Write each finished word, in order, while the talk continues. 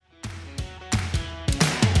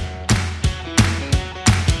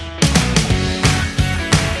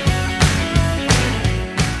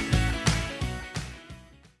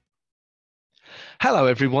Hello,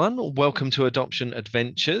 everyone. Welcome to Adoption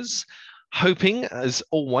Adventures. Hoping, as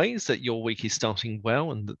always, that your week is starting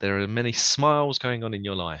well and that there are many smiles going on in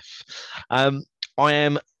your life. I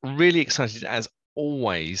am really excited, as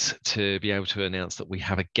always, to be able to announce that we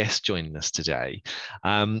have a guest joining us today.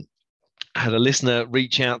 I had a listener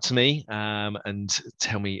reach out to me and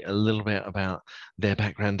tell me a little bit about their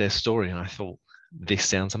background, their story, and I thought, this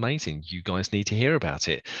sounds amazing. You guys need to hear about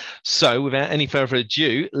it. So without any further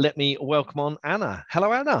ado, let me welcome on Anna.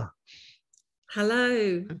 Hello, Anna.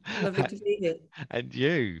 Hello, lovely to be here. And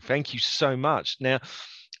you, thank you so much. Now,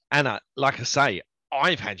 Anna, like I say,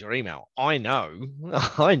 I've had your email. I know,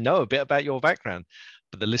 I know a bit about your background,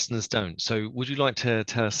 but the listeners don't. So would you like to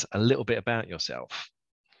tell us a little bit about yourself?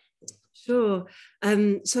 Sure.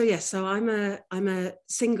 So I'm a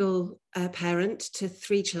single parent to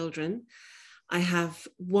 3 children. I have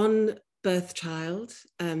one birth child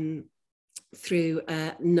through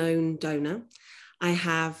a known donor. I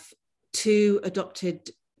have 2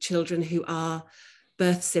 adopted children who are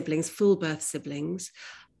birth siblings, full birth siblings.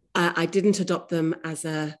 I didn't adopt them as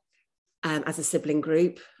a sibling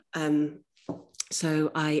group.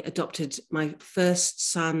 So I adopted my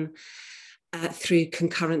first son through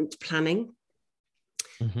concurrent planning.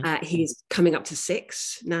 He's coming up to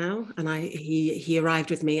 6 now, and he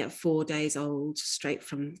arrived with me at 4 days old, straight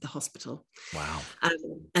from the hospital. Wow.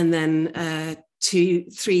 And then 3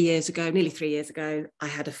 years ago, nearly 3 years ago, I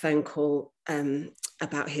had a phone call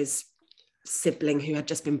about his sibling who had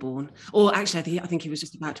just been born, or actually I think he was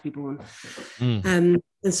just about to be born. And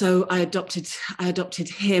so I adopted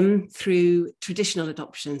him through traditional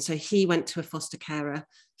adoption. So he went to a foster carer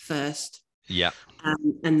first. Yeah.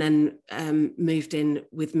 And then moved in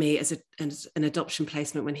with me as an adoption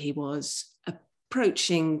placement when he was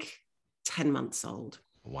approaching 10 months old.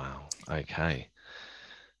 Wow. Okay.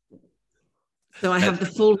 So I have the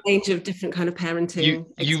full range of different kind of parenting.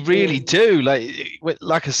 You really do.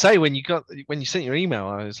 Like I say, when you sent your email,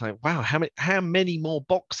 I was like, wow, how many more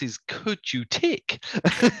boxes could you tick?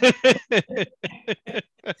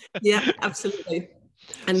 Yeah, absolutely.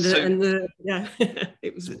 Yeah,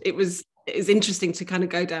 it was interesting to kind of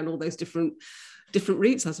go down all those different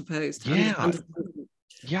routes, I suppose. Yeah,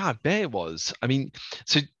 I bet it was. I mean,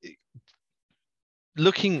 so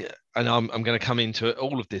looking, and I'm going to come into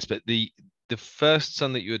all of this, but the first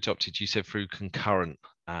son that you adopted, you said through concurrent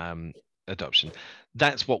adoption.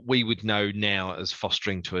 That's what we would know now as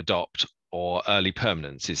fostering to adopt or early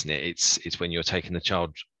permanence, isn't it? It's when you're taking the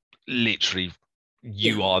child, literally,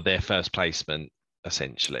 you are their first placement,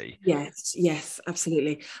 essentially. Yes,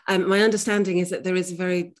 absolutely. My understanding is that there is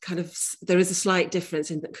a slight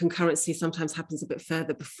difference in that concurrency sometimes happens a bit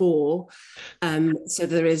further before. So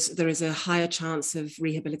there is a higher chance of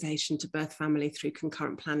rehabilitation to birth family through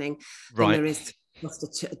concurrent planning than there is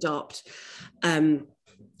foster to adopt. And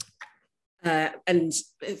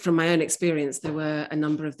from my own experience, there were a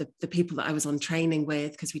number of the people that I was on training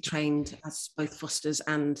with, because we trained as both fosters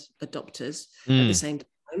and adopters at the same time.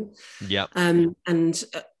 Yeah. And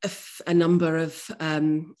a number of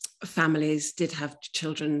families did have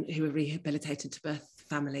children who were rehabilitated to birth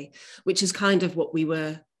family, which is kind of what we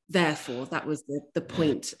were there for. That was the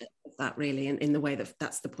point of that, really, in the way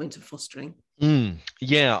that's the point of fostering.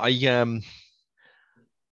 Yeah,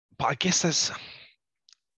 but I guess that's,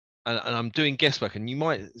 and I'm doing guesswork, and you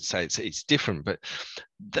might say it's different, but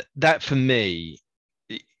that for me,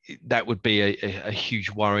 that would be a huge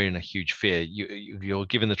worry and a huge fear. You're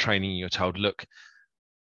given the training, you're told, look,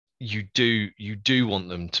 you do want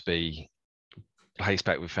them to be placed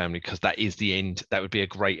back with family because that is the end. That would be a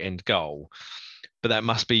great end goal, but that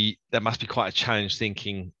must be quite a challenge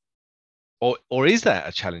thinking. Or is that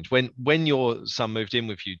a challenge? When your son moved in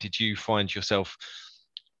with you, did you find yourself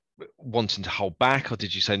wanting to hold back, or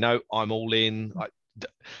did you say, no, I'm all in?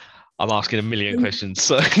 I'm asking a million questions.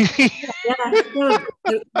 So.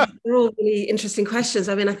 They're all really interesting questions.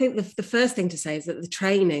 I mean, I think the first thing to say is that the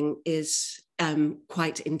training is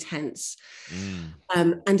quite intense,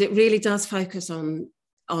 and it really does focus on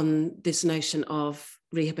this notion of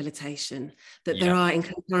rehabilitation. That there are, in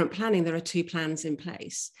concurrent planning, there are 2 plans in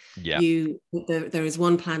place. There is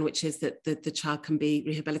one plan which is that the child can be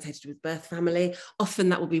rehabilitated with birth family. Often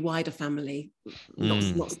that will be wider family, not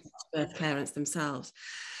birth parents themselves.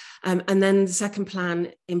 And then the second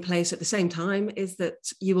plan in place at the same time is that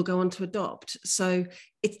you will go on to adopt. So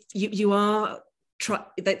they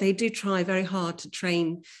do try very hard to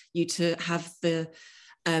train you to have the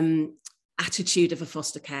attitude of a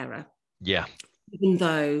foster carer. Yeah. Even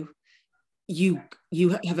though you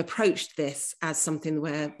you have approached this as something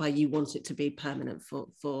whereby you want it to be permanent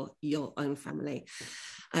for your own family.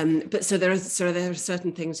 But so there are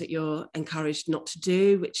certain things that you're encouraged not to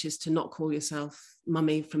do, which is to not call yourself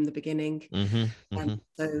mummy from the beginning.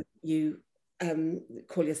 So you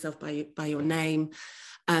call yourself by your name.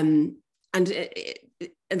 And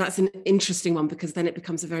that's an interesting one, because then it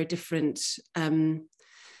becomes a very different kind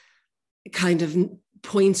of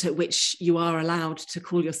point at which you are allowed to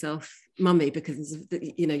call yourself mummy, because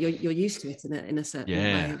you know you're used to it in a certain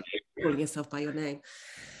way, calling yourself by your name.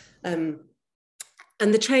 And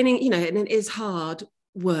the training, you know, and it is hard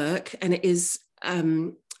work, and it is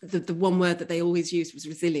the one word that they always used was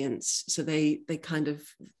resilience. So they kind of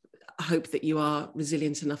hope that you are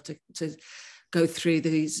resilient enough to go through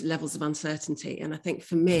these levels of uncertainty. And I think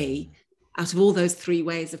for me, out of all those 3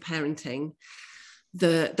 ways of parenting,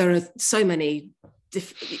 there are so many,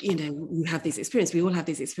 you know, you have these experiences, we all have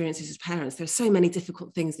these experiences as parents. There are so many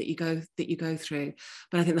difficult things that you go through.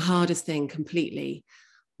 But I think the hardest thing completely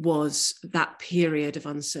was that period of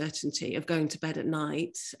uncertainty, of going to bed at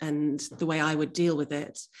night and the way I would deal with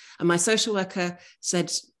it. And my social worker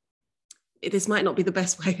said, this might not be the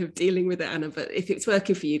best way of dealing with it, Anna, but if it's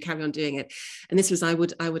working for you, carry on doing it. And this was, I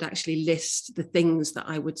would actually list the things that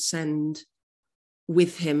I would send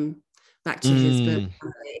with him back to his birth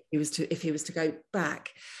family if he was to go back.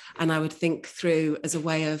 And I would think through as a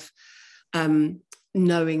way of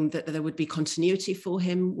knowing that there would be continuity for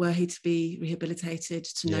him were he to be rehabilitated,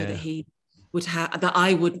 to know that he would have, that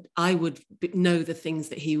I would know the things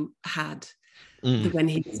that he had when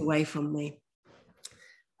he was away from me.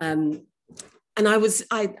 And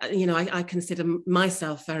I consider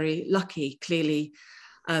myself very lucky. Clearly,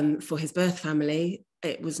 for his birth family,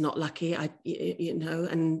 it was not lucky.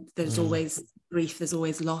 And there's always grief, there's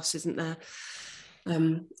always loss, isn't there?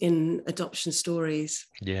 In adoption stories.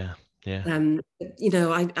 Yeah. As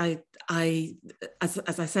I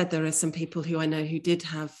said, there are some people who I know who did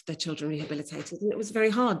have their children rehabilitated, and it was very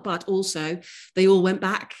hard. But also, they all went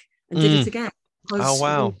back and did it again. Oh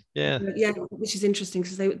wow! Yeah, which is interesting,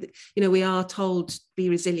 because we are told be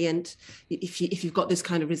resilient. If you've got this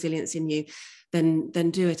kind of resilience in you, then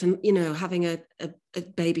do it. And having a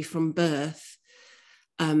baby from birth,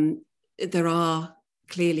 there are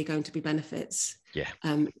clearly going to be benefits.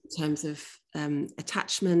 In terms of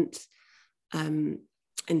attachment, in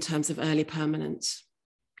terms of early permanence.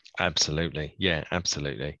 Absolutely,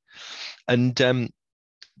 absolutely. And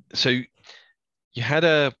so you had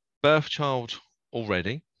a birth child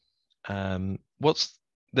already. What's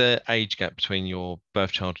the age gap between your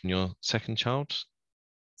birth child and your second child?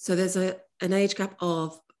 So there's an age gap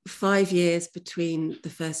of 5 years between the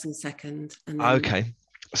first and second, and then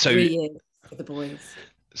so 3 years for the boys.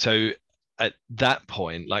 So at that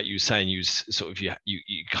point, like you were saying, you sort of you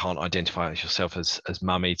can't identify yourself as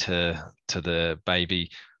mummy to the baby,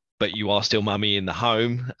 but you are still mummy in the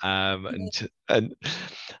home, and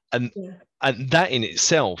that in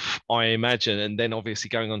itself, I imagine, and then obviously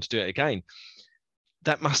going on to do it again,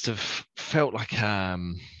 that must have felt like a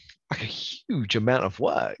huge amount of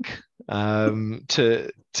work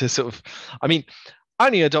to sort of. I mean, I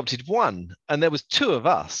only adopted one, and there was 2 of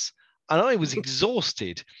us, and I was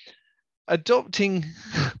exhausted adopting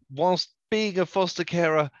whilst being a foster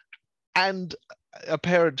carer and a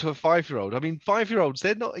parent to a 5-year-old. I mean, 5-year-olds,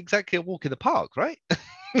 they're not exactly a walk in the park, right?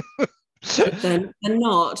 They're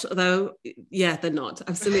not, although, they're not,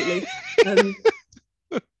 absolutely.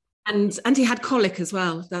 And he had colic as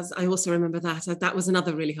well. I also remember that. That was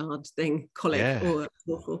another really hard thing, colic. Yeah. Oh, that's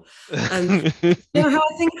awful. How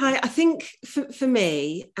I think for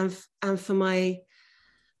me and for my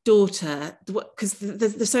daughter, because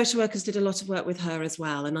the social workers did a lot of work with her as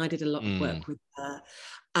well, and I did a lot of work with her.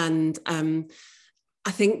 And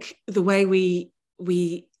I think the way we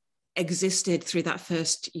existed through that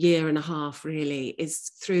first year and a half really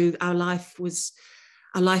is through our life as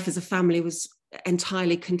a family was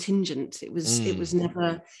entirely contingent. It was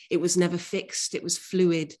never fixed. It was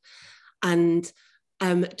fluid. And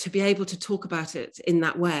to be able to talk about it in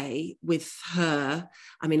that way with her,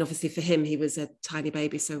 I mean, obviously for him, he was a tiny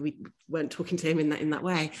baby, so we weren't talking to him in that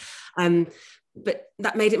way. But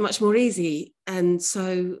that made it much more easy. And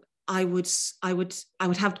so I would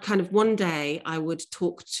have kind of one day I would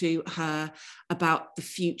talk to her about the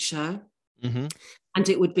future. And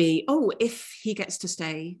it would be, if he gets to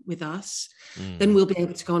stay with us, then we'll be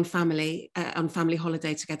able to go on family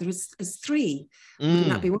holiday together as 3. Wouldn't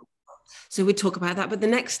that be wonderful? So we'd talk about that. But the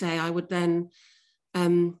next day I would then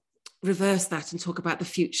reverse that and talk about the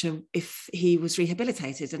future if he was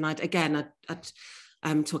rehabilitated. And I'd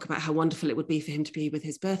talk about how wonderful it would be for him to be with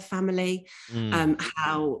his birth family, Mm.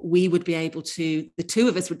 how we would be able to, the two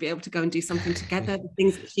of us would be able to go and do something together, the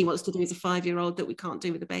things that she wants to do as a 5-year-old that we can't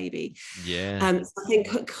do with a baby. Yeah. So I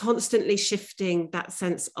think constantly shifting that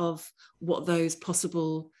sense of what those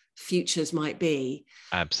possible futures might be,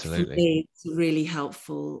 Absolutely. for me, it's a really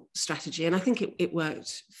helpful strategy, and I think it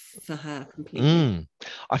worked for her completely.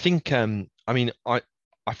 I think I mean I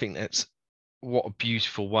think that's what a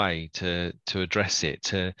beautiful way to address it,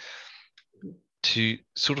 to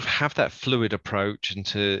sort of have that fluid approach, and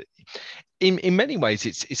to in many ways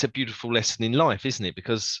it's a beautiful lesson in life, isn't it?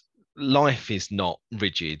 Because life is not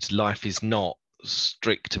rigid, life is not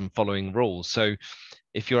strict and following rules. So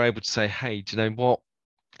if you're able to say, hey, do you know what,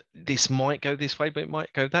 this might go this way, but it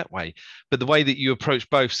might go that way. But the way that you approach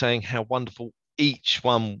both, saying how wonderful each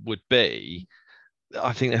one would be,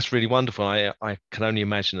 I think that's really wonderful. I can only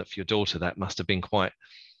imagine that for your daughter, that must have been quite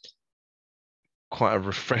a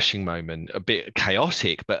refreshing moment, a bit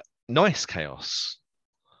chaotic, but nice chaos.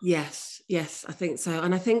 Yes, I think so.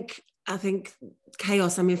 And I think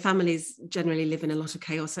chaos, I mean, families generally live in a lot of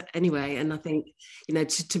chaos anyway. And I think,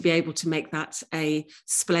 to be able to make that a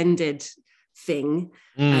splendid thing,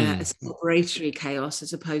 a celebratory chaos,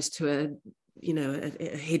 as opposed to a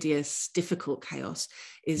hideous, difficult chaos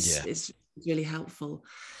is really helpful.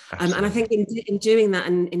 And I think in doing that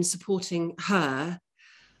and in supporting her,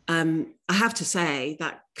 I have to say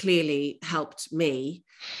that clearly helped me.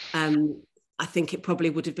 I think it probably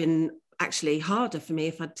would have been actually harder for me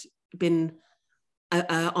if I'd been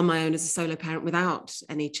on my own as a solo parent without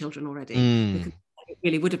any children already, because it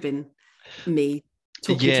really would have been me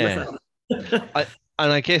talking to myself.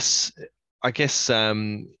 I guess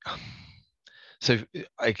so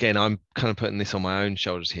again, I'm kind of putting this on my own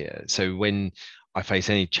shoulders here. So when I face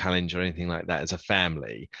any challenge or anything like that as a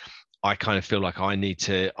family, I kind of feel like I need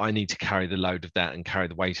to carry the load of that and carry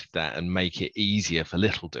the weight of that and make it easier for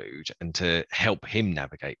little dude, and to help him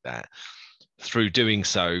navigate that. Through doing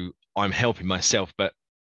so, I'm helping myself, but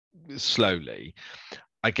slowly.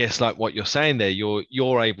 I guess like what you're saying there,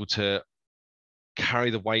 you're able to carry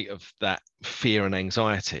the weight of that fear and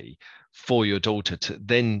anxiety for your daughter, to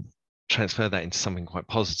then transfer that into something quite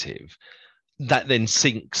positive that then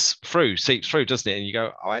seeps through, doesn't it? And you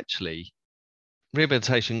go, oh, actually,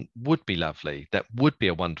 rehabilitation would be lovely. That would be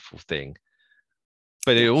a wonderful thing.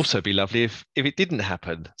 But it'd also be lovely if it didn't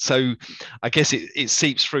happen. So I guess it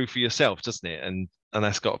seeps through for yourself, doesn't it? And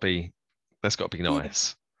that's got to be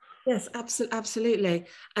nice. Yes, absolutely.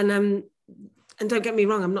 And don't get me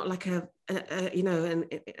wrong, I'm not like an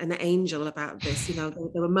angel about this. There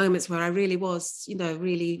were moments where I really was,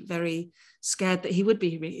 really very scared that he would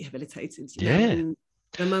be rehabilitated. And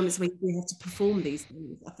there are moments where we have to perform these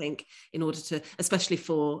things, I think, in order to, especially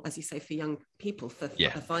for, as you say, for young people, for a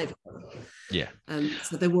 5-year-old. Yeah.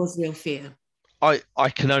 So there was real fear. I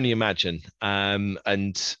can only imagine. And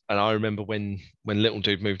I remember when little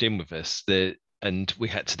dude moved in with us, and we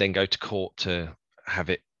had to then go to court to have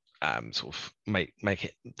it sort of make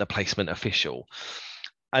it the placement official.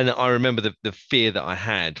 And I remember the fear that I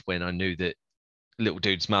had when I knew that little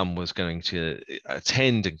dude's mum was going to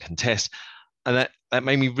attend and contest, and that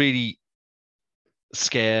made me really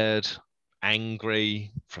scared,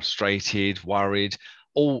 angry, frustrated, worried,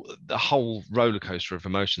 all the whole roller coaster of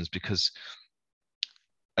emotions. Because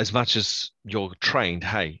as much as you're trained,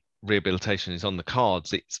 hey, rehabilitation is on the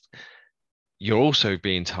cards, you're also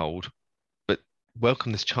being told, but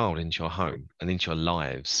welcome this child into your home and into your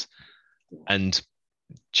lives. And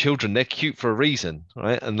children, they're cute for a reason,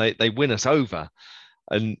 right? And they win us over.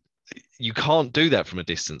 And you can't do that from a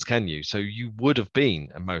distance, can you? So you would have been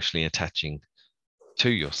emotionally attaching to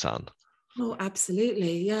your son. Oh,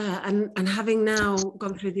 absolutely. Yeah. And having now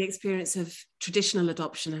gone through the experience of traditional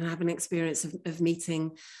adoption and having experience of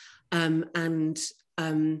meeting and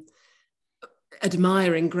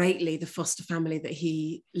admiring greatly the foster family that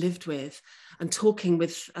he lived with, and talking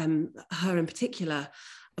with her in particular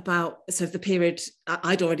about the period,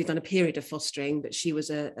 I'd already done a period of fostering, but she was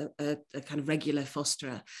a kind of regular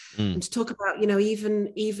fosterer. And to talk about,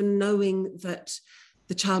 even knowing that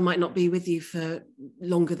the child might not be with you for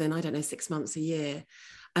longer than, I don't know, 6 months, a year,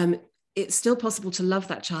 it's still possible to love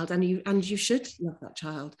that child, and you should love that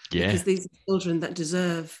child, because these are children that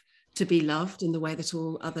deserve to be loved in the way that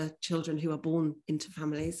all other children who are born into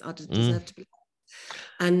families deserve to be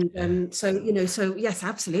loved. And so yes,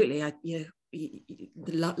 absolutely.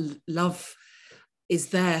 The love is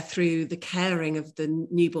there through the caring of the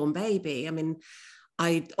newborn baby. I mean,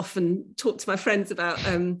 I often talk to my friends about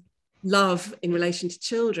love in relation to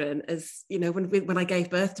children, as when I gave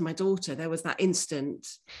birth to my daughter, there was that instant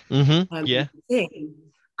thing.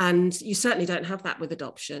 And you certainly don't have that with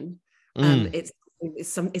adoption. Mm.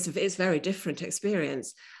 It's very different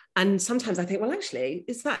experience. And sometimes I think, well, actually,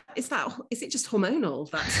 is it just hormonal?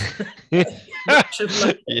 That's much of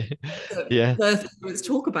like Yeah. the Yeah. birth parents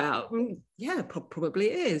talk about. Yeah, probably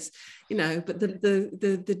it is, but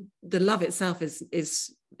the love itself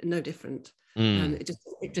is no different. Mm.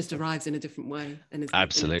 It just arrives in a different way, and is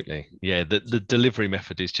Absolutely. Yeah, the delivery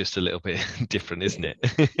method is just a little bit different, isn't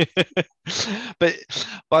it? but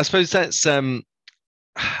I suppose that's and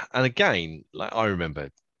again, like I remember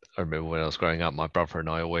when I was growing up, my brother and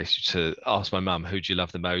I always used to ask my mum, who do you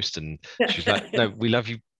love the most? And she was like, no, we love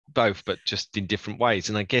you both, but just in different ways.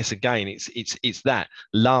 And I guess again, it's that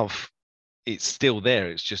love, it's still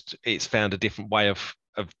there. It's just it's found a different way of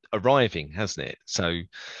arriving, hasn't it? So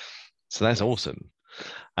that's Yes. awesome.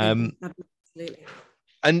 Yeah, Um, absolutely.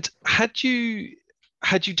 and had you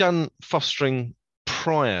done fostering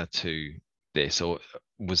prior to this, or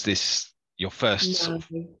was this your first sort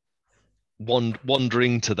No. of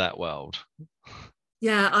wandering to that world?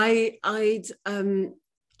 Yeah, I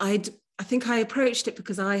think I approached it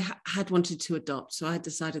because I had wanted to adopt. So I had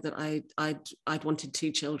decided that I'd wanted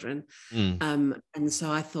two children. Mm, And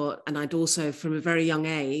so I thought, and I'd also from a very young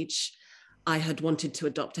age, I had wanted to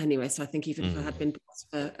adopt anyway. So I think even if I had mm,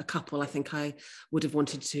 been a couple, I think I would have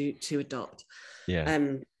wanted to adopt. yeah.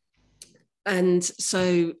 Um, and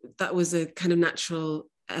so that was a kind of natural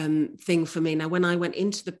thing for me. Now, when I went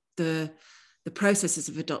into the processes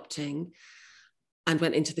of adopting and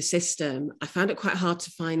went into the system, I found it quite hard to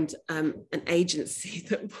find an agency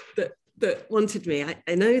that wanted me.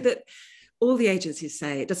 I know that all the agencies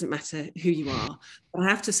say it doesn't matter who you are, but I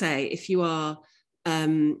have to say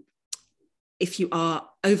um, if you are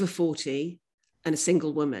over 40 and a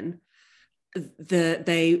single woman, there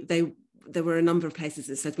were a number of places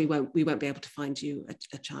that said we won't be able to find you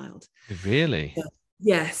a child. Really? So,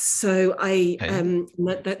 yes. So Okay.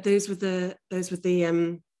 those were the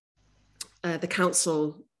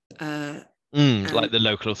council. Like the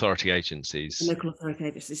local authority agencies. Local authority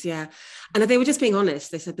agencies, yeah, and they were just being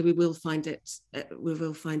honest. They said that we will find it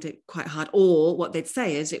quite hard, or what they'd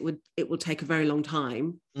say is it will take a very long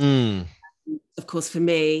time. Mm, Of course, for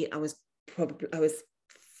me, I was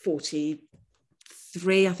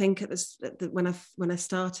 43, I think, when I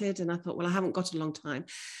started, and I thought, well, I haven't got a long time,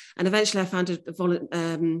 and eventually I found a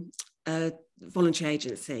voluntary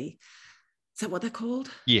agency. Is that what they're called?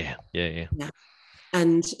 yeah, yeah, yeah. Yeah,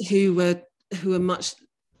 and who were much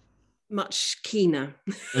keener.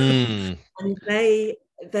 Mm, And they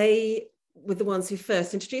were the ones who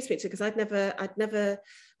first introduced me to, because I'd never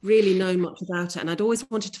really known much about it, and I'd always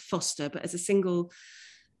wanted to foster, but as a single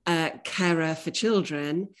carer for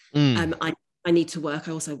children, mm. I need to work.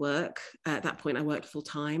 I also work. At that point, I worked full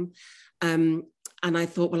time, and I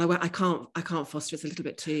thought, well, I can't foster. It's a little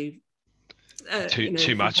bit too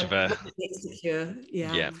Too much of a insecure.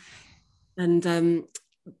 Yeah, yeah. and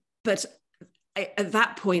but at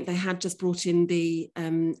that point, they had just brought in the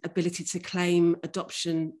ability to claim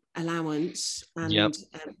adoption allowance Yep.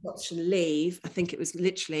 and adoption leave. I think it was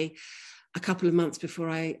literally a couple of months before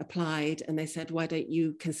I applied, and they said, why don't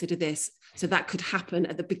you consider this? So that could happen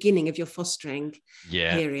at the beginning of your fostering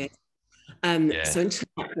Yeah. period. Yeah. So until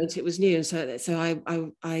that point, it was new. And so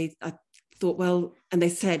I thought, well, and they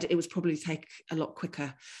said it would probably take a lot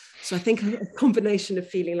quicker. So I think a combination of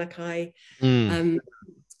feeling like Mm.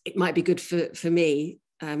 it might be good for me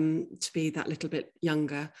to be that little bit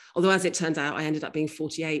younger. Although, as it turns out, I ended up being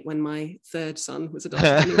 48 when my third son was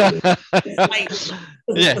adopted. Anyway. It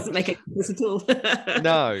Yeah. doesn't make any sense at all.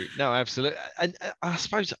 No, no, absolutely. And I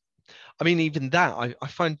suppose, I mean, even that, I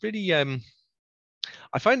find really,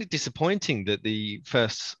 I find it disappointing that the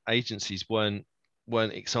first agencies weren't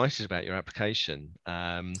excited about your application,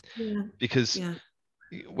 Yeah, because yeah.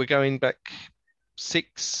 we're going back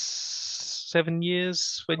 6, 7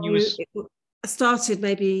 years when you was. I started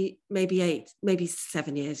maybe 8, maybe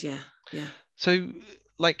 7 years. Yeah, yeah. So,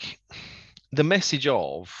 like, the message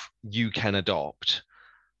of you can adopt,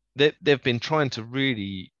 they've been trying to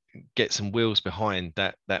really get some wheels behind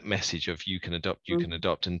that message of you can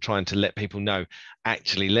adopt, and trying to let people know,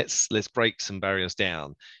 actually, let's break some barriers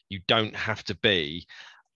down. You don't have to be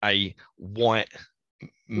a white Mm.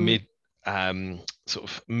 mid sort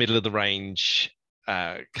of middle of the range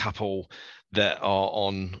couple that are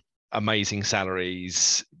on amazing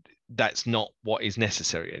salaries. That's not what is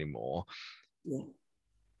necessary anymore. Yeah.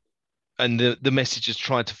 And the message is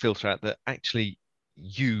trying to filter out that actually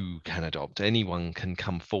you can adopt. Anyone can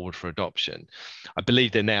come forward for adoption. I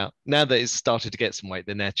believe they're now that it's started to get some weight,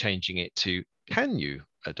 they're now changing it to, can you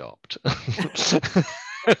adopt?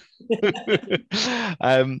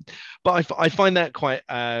 But I find that quite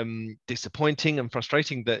disappointing and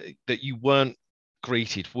frustrating that you weren't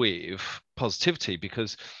greeted with positivity,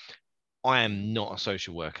 because I am not a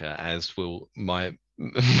social worker, as will my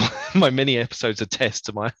many episodes attest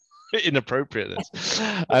to my inappropriateness.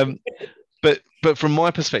 But from my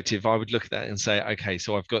perspective, I would look at that and say, okay,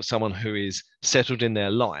 so I've got someone who is settled in their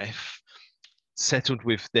life, settled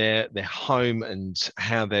with their home and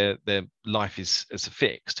how their life is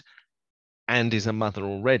fixed, and is a mother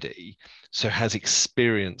already, so has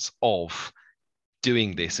experience of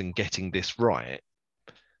doing this and getting this right.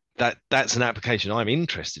 That's an application I'm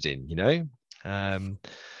interested in, you know.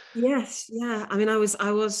 Yes, yeah. I mean, I was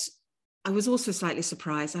also slightly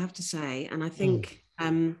surprised, I have to say, and I think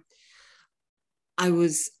I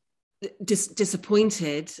was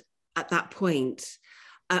disappointed at that point.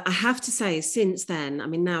 I have to say, since then, I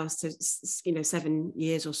mean, now, so 7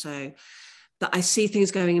 years or so, that I see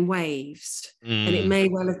things going in waves, and it may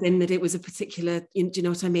well have been that it was a particular, do you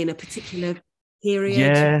know what I mean, a particular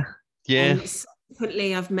period. Yeah.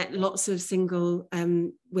 Subsequently, I've met lots of single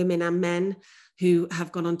women and men who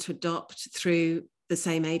have gone on to adopt through the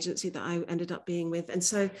same agency that I ended up being with, and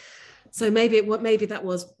so maybe that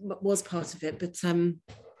was part of it, but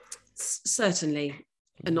certainly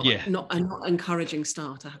not encouraging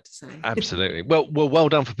start, I have to say. Absolutely. Well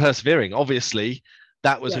done for persevering. Obviously,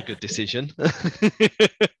 that was a good decision.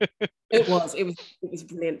 It was a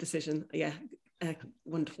brilliant decision. Yeah, a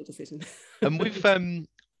wonderful decision. And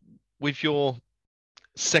with your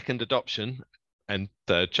second adoption and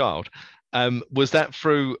third child, was that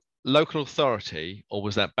through local authority, or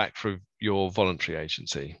was that back through your voluntary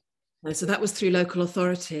agency? So that was through local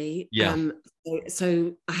authority. Yeah.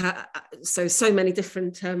 So many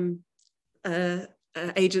different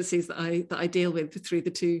agencies that I deal with through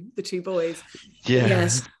the two boys. Yeah.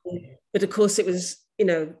 Yes, but of course it was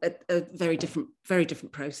a very different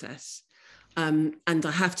process, and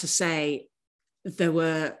I have to say there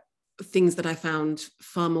were things that I found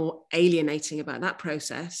far more alienating about that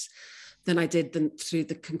process than I did through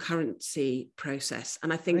the concurrency process.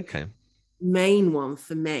 And I think main one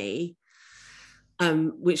for me,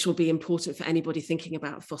 which will be important for anybody thinking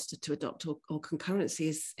about foster to adopt or concurrency,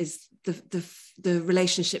 is the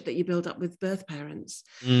relationship that you build up with birth parents,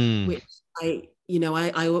 which I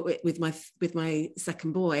with my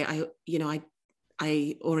second boy,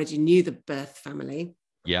 I already knew the birth family.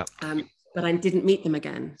 Yeah. But I didn't meet them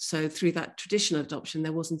again. So through that traditional adoption,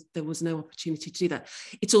 there was no opportunity to do that.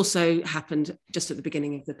 It's also happened just at the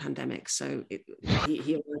beginning of the pandemic. So he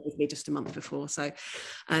arrived with me just a month before. So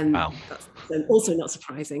wow. That's also not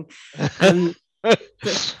surprising. But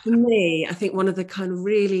for me, I think one of the kind of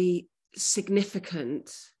really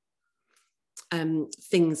significant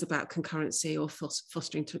things about concurrency or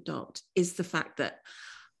fostering to adopt is the fact that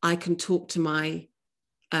I can talk to my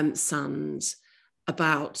sons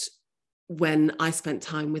about when I spent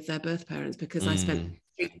time with their birth parents, because I spent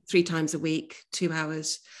three times a week, 2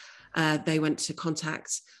 hours. They went to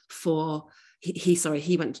contact for, he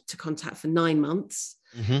went to contact for 9 months.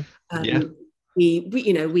 We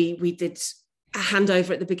did a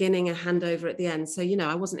handover at the beginning, a handover at the end. So,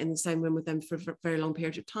 I wasn't in the same room with them for a very long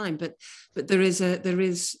period of time, but there is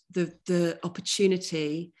the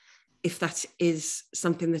opportunity, if that is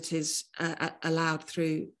something that is allowed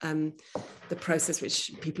through the process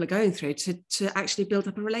which people are going through, to actually build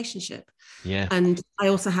up a relationship. Yeah. And I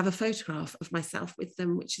also have a photograph of myself with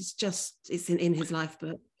them, which is it's in his life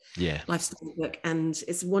book. Yeah. Lifestyle book. And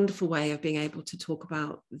it's a wonderful way of being able to talk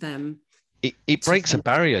about them. It breaks a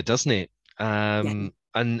barrier, doesn't it? And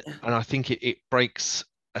I think it breaks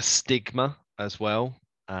a stigma as well.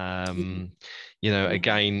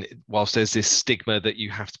 Again, whilst there's this stigma that you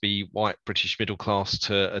have to be white British middle class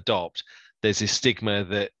to adopt, there's this stigma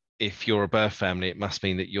that if you're a birth family, it must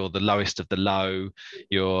mean that you're the lowest of the low,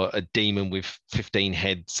 you're a demon with 15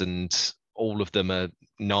 heads and all of them are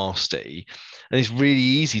nasty. And it's really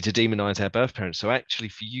easy to demonize our birth parents. So actually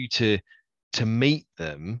for you to meet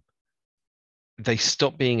them, they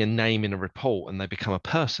stop being a name in a report and they become a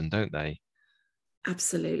person, don't they?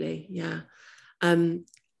 Absolutely, yeah. And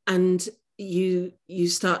you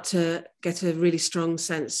start to get a really strong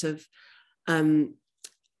sense of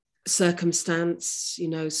circumstance,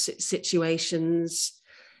 situations,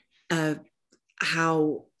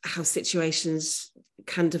 how situations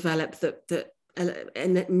can develop that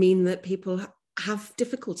and that mean that people have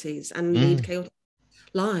difficulties and lead chaotic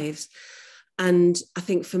lives. And I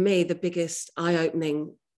think for me, the biggest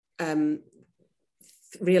eye-opening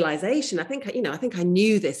realization, I think I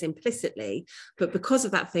knew this implicitly, but because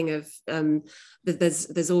of that thing of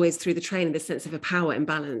there's always through the training this sense of a power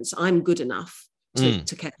imbalance. I'm good enough, Mm.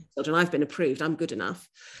 to care for children. I've been approved. I'm good enough.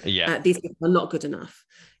 Yeah. These people are not good enough.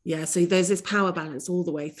 Yeah. So there's this power balance all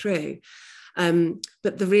the way through.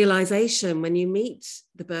 But the realization when you meet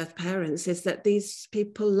the birth parents is that these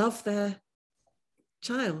people love their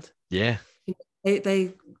child. Yeah.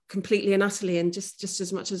 They completely and utterly, and just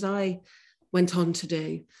as much as I went on to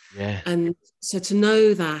do. Yeah. And so to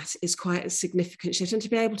know that is quite a significant shift, and to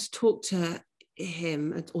be able to talk to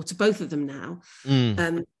him or to both of them now,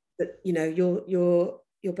 that your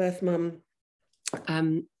birth mum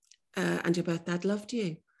and your birth dad loved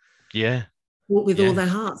you. Yeah. With all their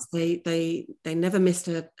hearts. They never missed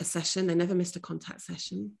a session. They never missed a contact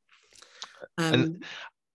session. And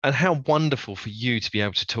how wonderful for you to be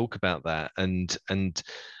able to talk about that. And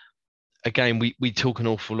again, we talk an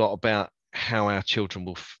awful lot about how our children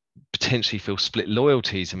will potentially feel split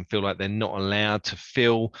loyalties and feel like they're not allowed to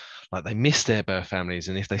feel like they miss their birth families.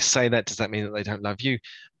 And if they say that, does that mean that they don't love you?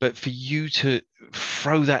 But for you to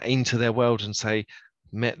throw that into their world and say,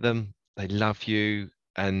 met them, they love you,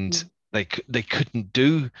 and they couldn't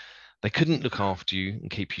look after you and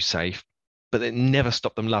keep you safe, but it never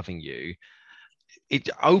stopped them loving you. It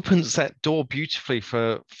opens that door beautifully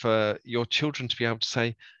for your children to be able to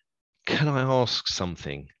say, can I ask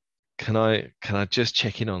something? Can I just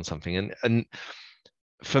check in on something? And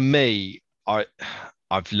for me,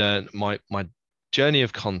 I've learned my journey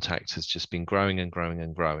of contact has just been growing and growing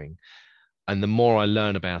and growing. And the more I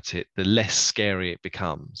learn about it, the less scary it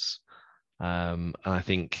becomes. And I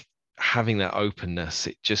think having that openness,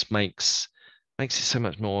 it just makes it so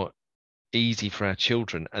much more easy for our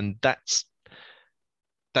children. And that's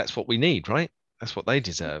what we need, right? That's what they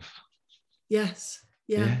deserve. Yes.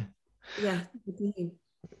 Yeah.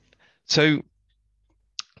 So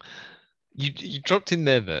you dropped in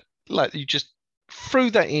there that, like, you just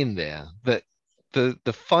threw that in there, that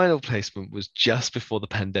the final placement was just before the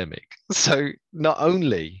pandemic. So not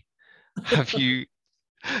only have you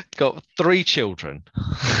got 3 children,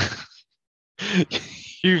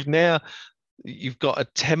 you've got a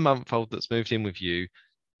 10-month-old that's moved in with you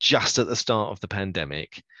just at the start of the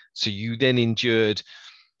pandemic. So you then endured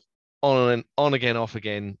on again, off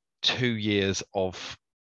again, 2 years of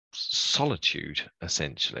solitude,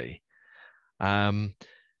 essentially. How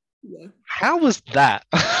was that?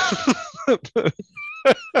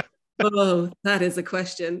 Oh, that is a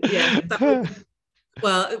question. Yeah.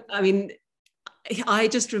 Well, I mean, I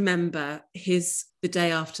just remember the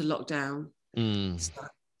day after lockdown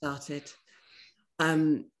started.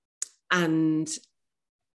 And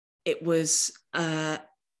it was a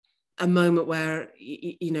moment where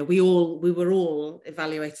we were all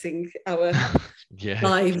evaluating our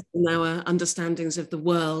lives and our understandings of the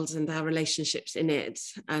world and our relationships in it,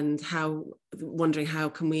 and wondering how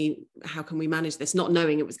can we manage this, not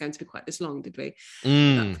knowing it was going to be quite this long, did we?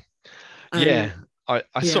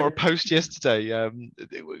 I saw a post yesterday.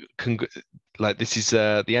 Like, this is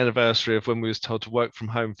the anniversary of when we was told to work from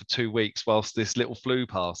home for 2 weeks whilst this little flu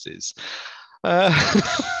passes.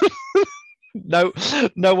 No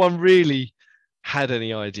one really had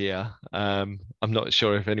any idea. I'm not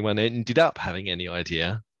sure if anyone ended up having any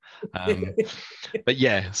idea. But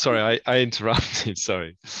yeah, sorry, I interrupted.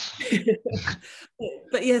 Sorry.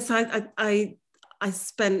 But yes, I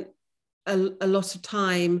spent a lot of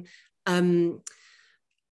time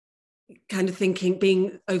kind of thinking,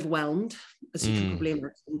 being overwhelmed, as you can probably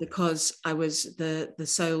imagine, because I was the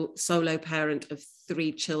solo parent of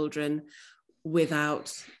 3 children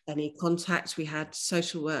without any contact. We had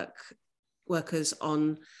social workers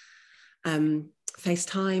on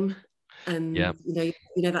FaceTime, and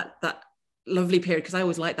that lovely period, because I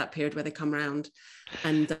always like that period where they come around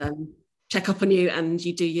and check up on you, and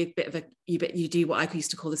you do you do what I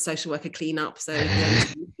used to call the social worker cleanup. So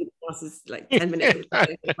is like 10 minutes. But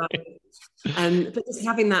just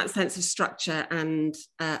having that sense of structure and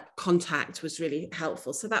contact was really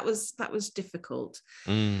helpful. So that was difficult.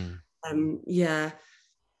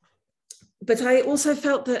 But I also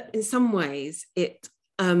felt that in some ways it,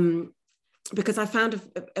 because I found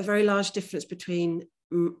a very large difference between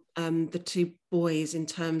the 2 boys in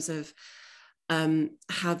terms of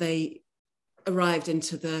how they arrived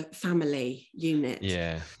into the family unit.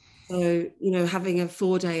 Yeah. So, having a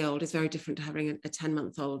 4-day-old is very different to having a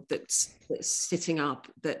 10-month-old that's sitting up,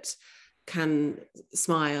 that can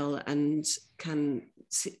smile and can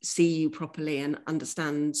see you properly and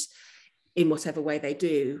understands, in whatever way they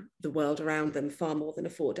do, the world around them far more than a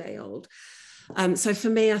 4-day-old. So for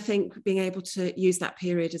me, I think being able to use that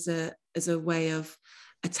period as a way of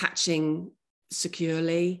attaching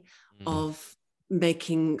securely, of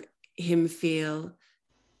making him feel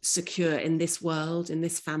secure in this world, in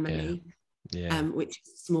this family, Yeah. which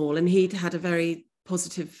is small, and he'd had a very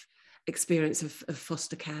positive experience of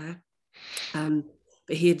foster care.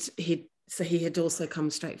 But he had also come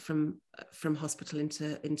straight from hospital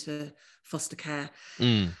into foster care.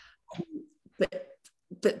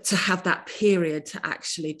 But to have that period to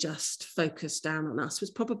actually just focus down on us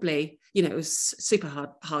was probably, it was super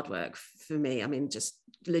hard work for me. I mean, just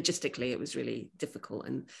logistically, it was really difficult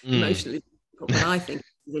and emotionally difficult, but I think it's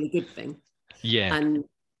a really good thing. Yeah. And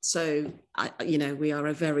so, we are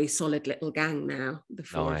a very solid little gang now, the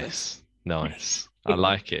four of us. Nice. I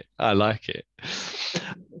like it.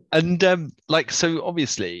 And so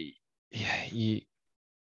obviously, yeah,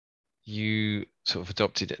 you sort of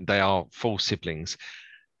adopted, they are full siblings.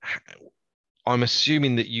 I'm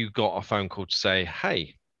assuming that you got a phone call to say,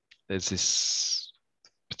 hey, there's this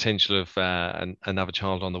potential of another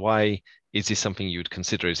child on the way. Is this something you would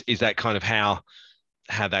consider? Is that kind of how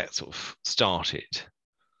that sort of started?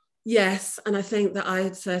 Yes, and I think that I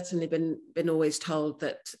had certainly been always told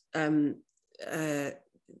that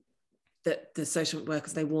that the social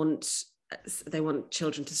workers, they want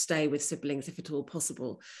children to stay with siblings if at all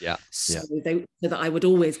possible. Yeah. So that I would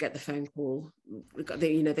always get the phone call.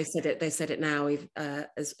 They said it now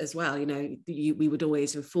as well. We would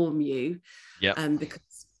always inform you. Yeah.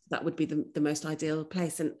 Because that would be the most ideal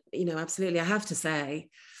place. And absolutely, I have to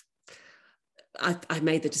say, I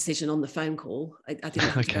made the decision on the phone call. I didn't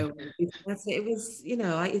have to go. It was,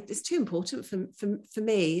 it's too important for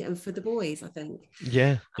me and for the boys, I think.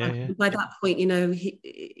 Yeah. By that point,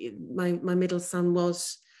 my middle son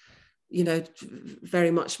was,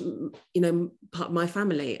 very much, part of my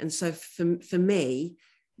family, and so for me,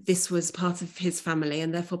 this was part of his family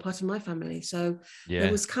and therefore part of my family. So there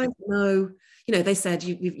was kind of no, they said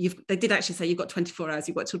they did actually say you've got 24 hours,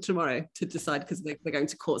 you've got till tomorrow to decide, because they're going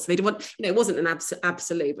to court. So they didn't want, it wasn't an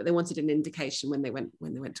absolute, but they wanted an indication when they went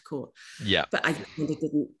to court. Yeah. But I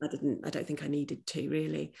don't think I needed to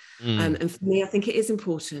really. And for me, I think it is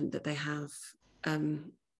important that they have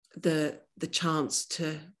the chance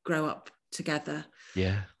to grow up together.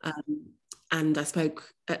 Yeah. And I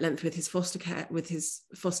spoke at length with his foster care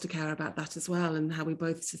about that as well, and how we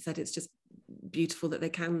both said it's just beautiful that they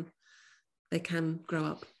can grow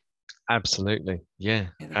up. Absolutely. Yeah,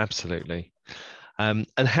 absolutely. And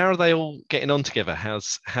how are they all getting on together?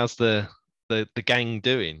 How's the gang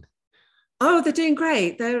doing? Oh, they're doing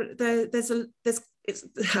great. Our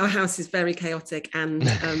house is very chaotic, and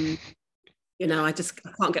I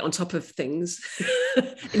can't get on top of things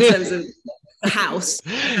in terms of the house.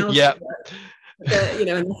 Yeah.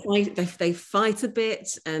 And they fight a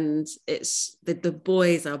bit, and it's the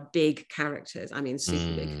boys are big characters. I mean,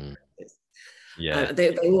 super big characters. Yeah.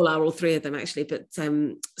 They all are, all three of them actually. But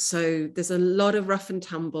so there's a lot of rough and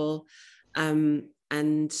tumble, and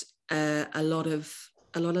a lot of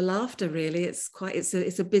laughter. Really,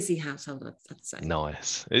 it's a busy household, I'd say.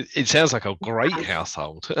 Nice. It sounds like a great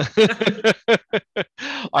household.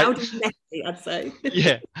 Messy, I'd say.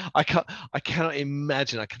 Yeah, I cannot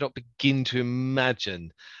imagine. I cannot begin to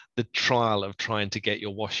imagine the trial of trying to get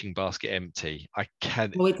your washing basket empty. I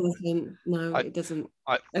can't. No, it doesn't. No, it doesn't.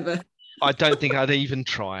 Ever. I don't think I'd even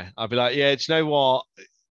try. I'd be like, yeah, do you know what?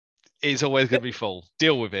 It's always going to be full.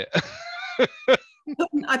 Deal with it.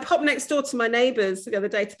 I popped next door to my neighbours the other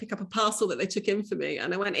day to pick up a parcel that they took in for me,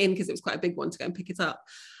 and I went in because it was quite a big one to go and pick it up.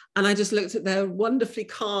 And I just looked at their wonderfully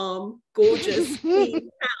calm, gorgeous clean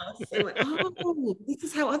house and went, oh, this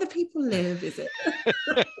is how other people live, is it?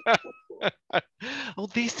 Oh,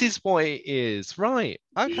 this is what it is. Right.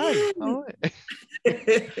 Okay. Yeah. All right.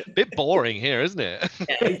 Bit boring here, isn't it?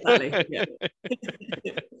 Yeah, exactly. Yeah.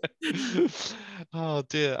 Oh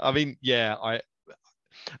dear. I mean, yeah,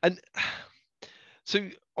 and so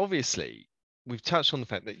obviously we've touched on the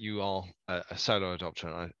fact that you are a solo adopter,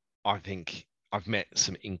 and I think I've met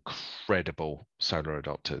some incredible solo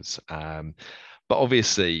adopters. But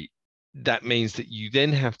obviously that means that you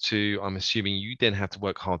then have to, I'm assuming you then have to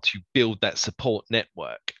work hard to build that support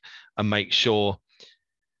network and make sure,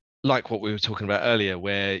 like what we were talking about earlier,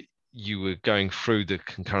 where you were going through the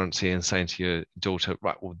concurrency and saying to your daughter,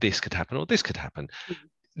 right, well, this could happen or this could happen.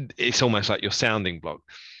 It's almost like your sounding block.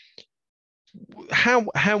 How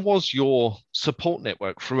was your support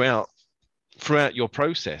network throughout your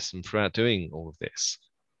process and throughout doing all of this?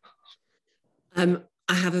 I'd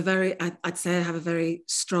say I have a very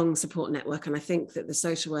strong support network, and I think that the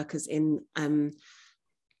social workers in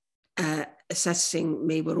assessing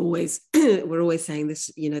me were always saying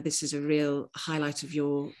this. This is a real highlight of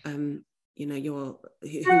your who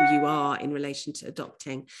you are in relation to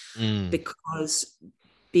adopting, because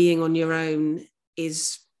being on your own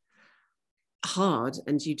is hard,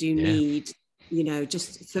 and you do need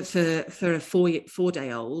just for a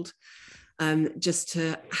 4-day old, just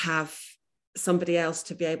to have somebody else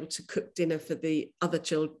to be able to cook dinner for the other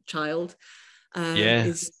child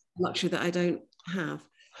is a luxury that I don't have.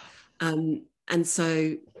 And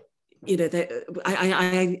so,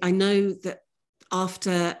 I know that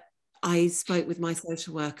after I spoke with my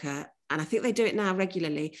social worker, and I think they do it now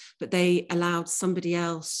regularly, but they allowed somebody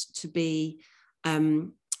else to be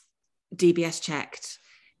DBS checked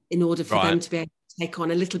in order for them to be able to take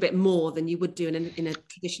on a little bit more than you would do in a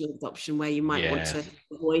traditional adoption, where you might want to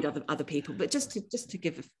avoid other people, but just to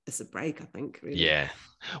give us a break, I think, really. Yeah,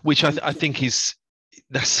 which I think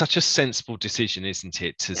that's such a sensible decision, isn't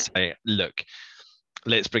it? To say, look,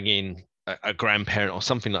 let's bring in a grandparent or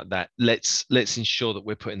something like that. Let's ensure that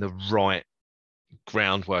we're putting the right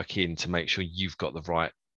groundwork in to make sure you've got the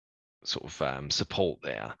right sort of support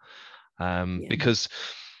there, because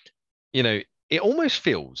it almost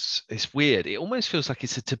feels, it's weird, it almost feels like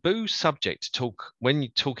it's a taboo subject to talk when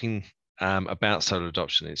you're talking about solo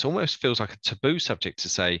adoption. It almost feels like a taboo subject to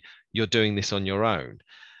say you're doing this on your own.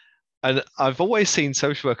 And I've always seen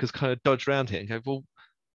social workers kind of dodge around it and go, well,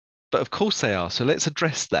 but of course they are. So let's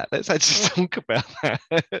address that. Let's actually talk about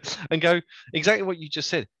that and go exactly what you just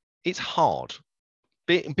said. It's hard.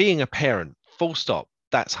 Being a parent, full stop,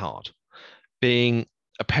 that's hard. Being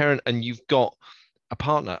a parent and you've got a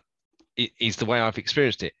partner is the way I've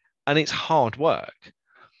experienced it. And it's hard work.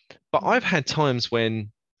 But I've had times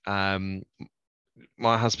when my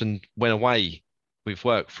husband went away with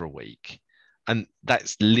work for a week. And that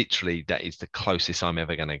is the closest I'm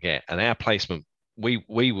ever going to get. And our placement,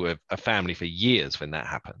 we were a family for years when that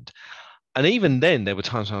happened. And even then, there were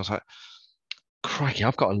times when I was like, crikey,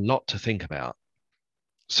 I've got a lot to think about.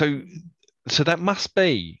 So that must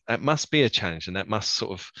be a challenge, and that must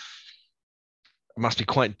be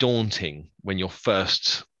quite daunting when you're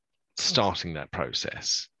first starting that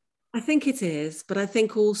process. I think it is, but I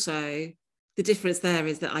think also the difference there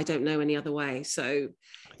is that I don't know any other way. So,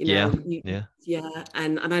 and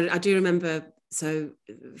I do remember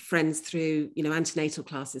friends through antenatal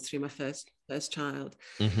classes through my first child,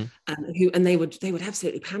 and they would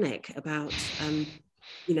absolutely panic about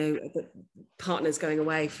the partners going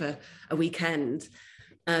away for a weekend,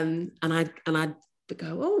 and I'd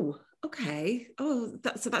go, oh, okay, oh,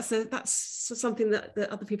 that's something that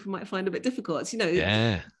other people might find a bit difficult. I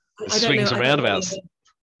swings and roundabouts.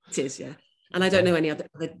 It is, yeah, and I don't know any other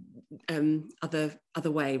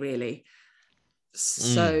way really.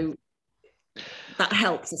 So that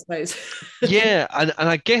helps, I suppose. Yeah, and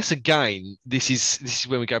I guess again, this is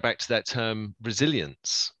when we go back to that term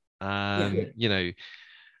resilience. I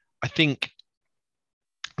think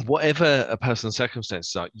whatever a person's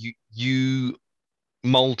circumstances are, you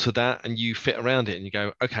mold to that and you fit around it and you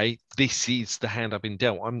go, okay, this is the hand I've been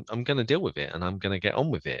dealt. I'm going to deal with it and I'm going to get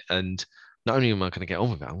on with it. And not only am I going to get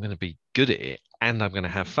on with it, I'm going to be good at it and I'm going to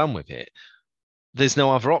have fun with it. There's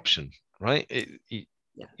no other option, right? You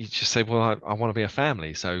just say, well, I want to be a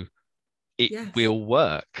family, so it will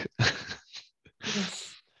work.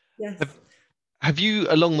 Yes. Have you,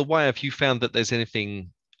 along the way, found that there's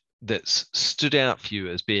anything that's stood out for you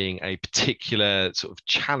as being a particular sort of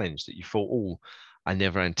challenge that you thought, oh, I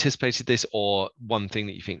never anticipated this, or one thing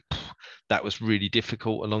that you think that was really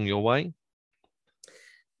difficult along your way?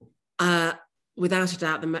 Without a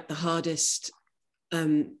doubt, the hardest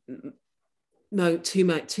two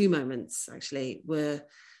moments actually were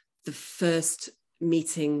the first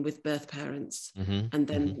meeting with birth parents, and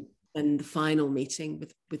then the final meeting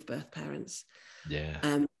with birth parents.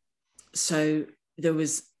 So there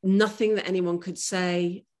was nothing that anyone could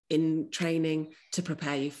say in training to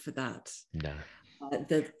prepare you for that. No.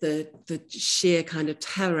 The sheer kind of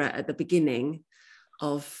terror at the beginning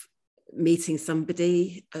of meeting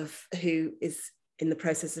somebody who is in the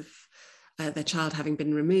process of their child having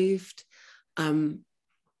been removed,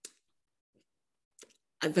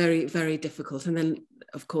 very, very difficult. And then,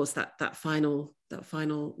 of course, that final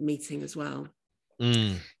meeting as well.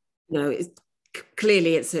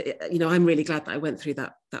 Clearly, it's I'm really glad that I went through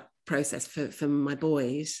that process for my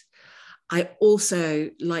boys. I also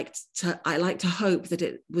like to hope that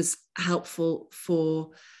it was helpful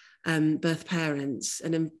for birth parents,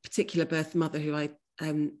 and in particular birth mother, who I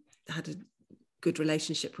had a good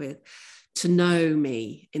relationship with, to know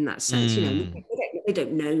me in that sense. They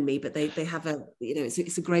don't know me, but they have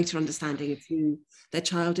it's a greater understanding of who their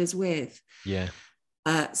child is with.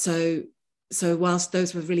 So whilst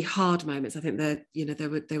those were really hard moments, I think they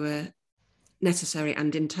were necessary,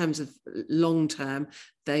 and in terms of long term,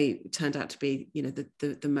 they turned out to be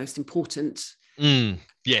the most important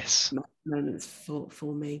moments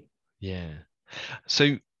for me.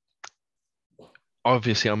 So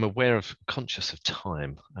obviously I'm aware of, conscious of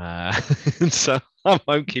time, so I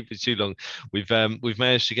won't keep it too long. We've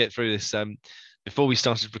managed to get through this. Before we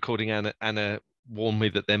started recording, Anna warned me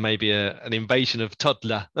that there may be an invasion of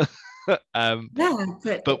toddler. Yeah,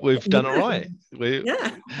 but we've done all right.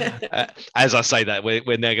 Yeah. As I say that,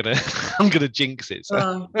 we're now gonna I'm gonna jinx it.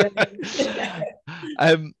 So.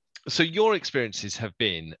 Oh, So your experiences have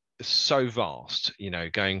been so vast,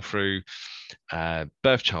 going through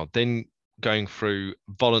birth child, then going through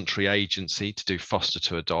voluntary agency to do foster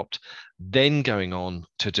to adopt, then going on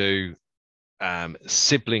to do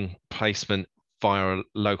sibling placement via a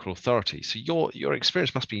local authority. So your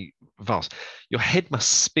experience must be vast. Your head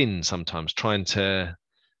must spin sometimes trying to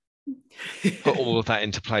put all of that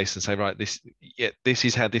into place and say, right, this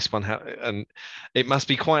is how this one and it must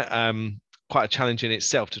be quite a challenge in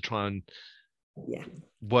itself to try and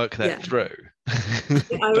work that through.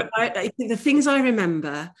 I think the things I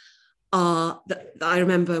remember that I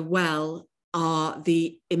remember well are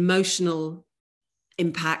the emotional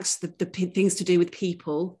impacts, the things to do with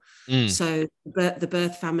people. So the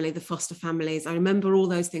birth family, the foster families, I remember all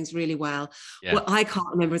those things really well. What I can't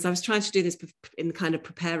remember is I was trying to do this in kind of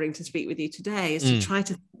preparing to speak with you today, is to try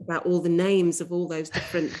to think about all the names of all those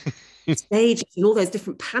different stages and all those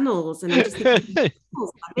different panels, and I'm just thinking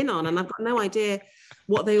I've been on, and I've got no idea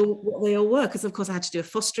what they all were, because of course I had to do a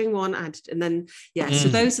fostering one, and then so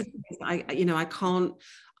those are things that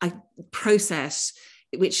I process,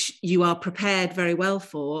 which you are prepared very well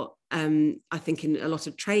for, I think, in a lot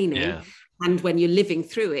of training. And when you're living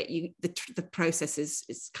through it, the process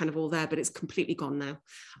is kind of all there, but it's completely gone now.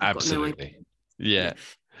 Absolutely. Yeah.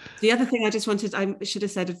 The other thing I should have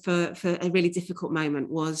said for a really difficult moment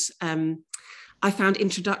was I found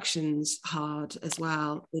introductions hard as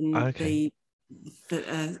well in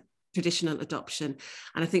the traditional adoption.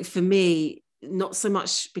 And I think for me, not so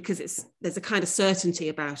much because there's a kind of certainty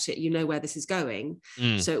about it, where this is going.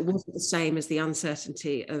 So it wasn't the same as the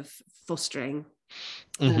uncertainty of fostering.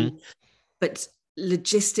 But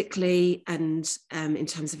logistically and in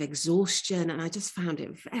terms of exhaustion, and I just found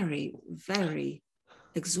it very, very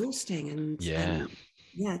exhausting and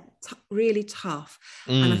really tough.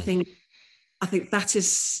 And I think that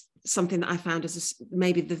is something that I found as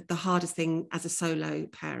maybe the hardest thing as a solo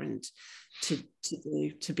parent to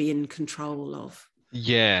do, to be in control of.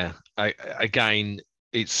 Again,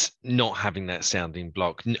 it's not having that sounding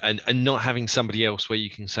block and not having somebody else where you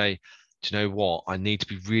can say, do you know what, I need to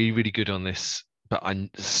be really, really good on this, but I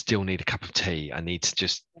still need a cup of tea. I need to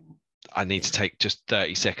take just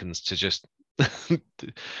 30 seconds to just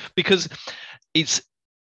because it's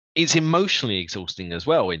emotionally exhausting as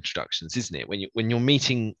well, introductions, isn't it, when you're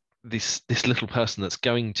meeting this little person that's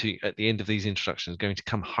going to, at the end of these introductions, going to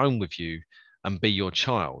come home with you and be your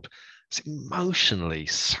child. It's emotionally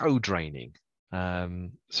so draining.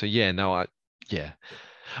 And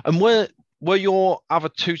were your other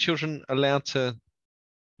two children allowed to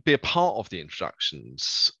be a part of the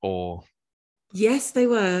introductions, or? Yes, they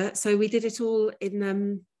were. So we did it all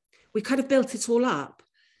in we kind of built it all up.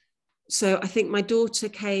 So I think my daughter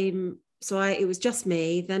came, it was just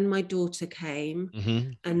me, then my daughter came,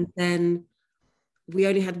 and then we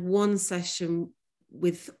only had one session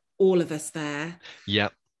with all of us there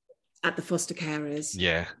at the foster carers.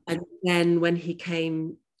 And then when he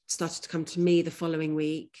started to come to me the following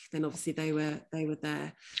week, then obviously they were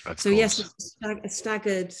there. Of course. Yes, a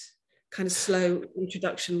staggered kind of slow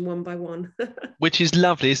introduction, one by one. Which is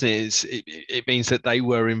lovely, isn't it? It means that they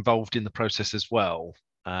were involved in the process as well.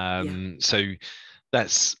 So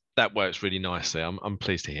that works really nicely. I'm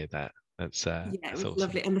pleased to hear that. That's it was awesome.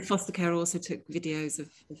 Lovely. And the foster care also took videos of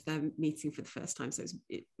them meeting for the first time, so it's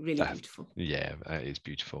really beautiful. Yeah, that is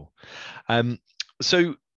beautiful.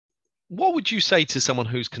 So what would you say to someone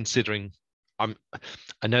who's considering, I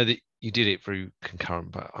know that you did it through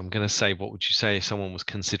Concurrent, but I'm going to say, what would you say if someone was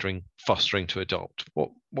considering fostering to adopt?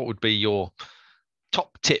 What would be your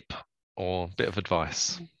top tip or bit of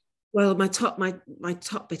advice? Well, my top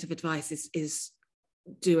bit of advice is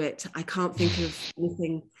do it. I can't think of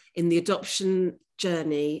anything in the adoption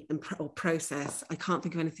journey or process. I can't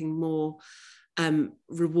think of anything more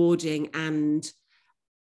rewarding and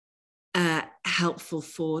helpful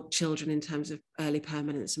for children in terms of early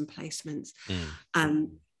permanence and placements.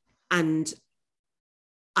 And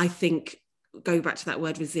I think, going back to that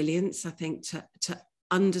word resilience, I think to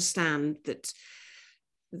understand that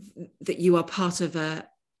you are part of a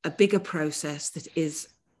bigger process that is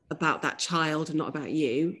about that child and not about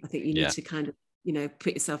you. I think you need to kind of,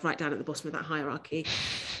 put yourself right down at the bottom of that hierarchy.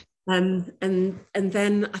 And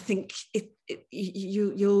then I think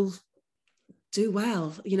you'll do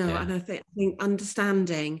well, and I think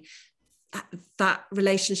understanding that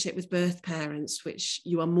relationship with birth parents, which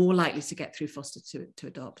you are more likely to get through foster to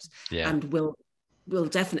adopt, and will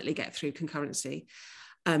definitely get through concurrency,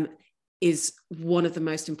 is one of the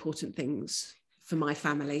most important things for my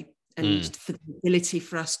family, and for the ability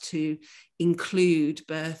for us to include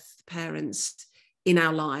birth parents in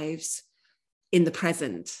our lives in the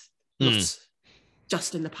present, not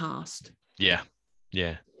just in the past. Yeah.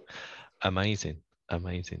 Amazing.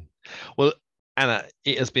 Well, Anna,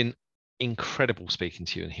 it has been incredible speaking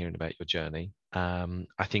to you and hearing about your journey.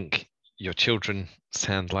 I think your children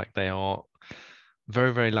sound like they are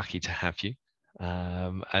very, very lucky to have you.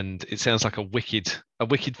 And it sounds like a wicked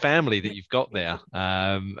family that you've got there.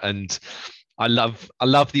 And I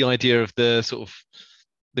love the idea of the sort of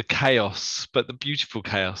the chaos, but the beautiful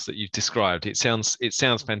chaos that you've described. It sounds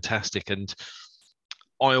fantastic. And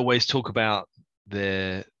I always talk about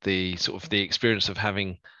the sort of the experience of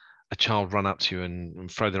having a child run up to you and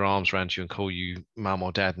throw their arms around you and call you mum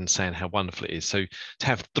or dad and saying how wonderful it is. So to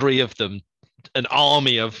have three of them, an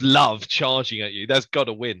army of love charging at you, that's got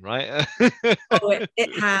to win, right?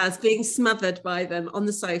 It has. Being smothered by them on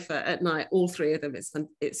the sofa at night, all three of them,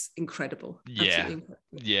 it's incredible.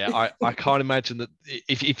 Yeah. I can't imagine that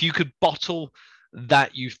if you could bottle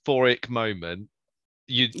that euphoric moment,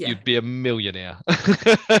 you'd be a millionaire.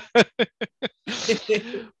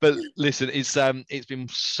 But listen, it's been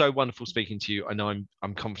so wonderful speaking to you, and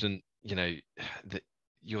I'm confident, that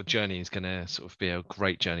your journey is going to sort of be a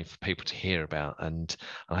great journey for people to hear about, and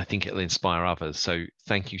I think it'll inspire others. So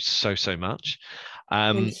thank you so much.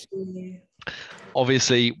 Thank you.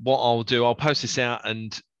 Obviously, what I'll do, I'll post this out,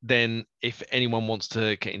 and then if anyone wants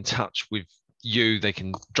to get in touch with you, they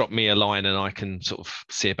can drop me a line and I can sort of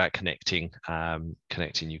see about connecting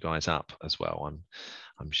you guys up as well,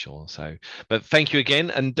 I'm sure. So, but thank you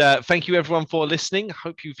again, and thank you everyone for listening.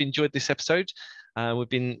 Hope you've enjoyed this episode. We've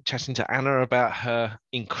been chatting to Anna about her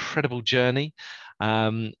incredible journey,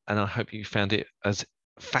 and I hope you found it as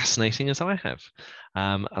fascinating as I have.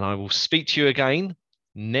 And I will speak to you again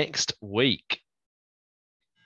next week.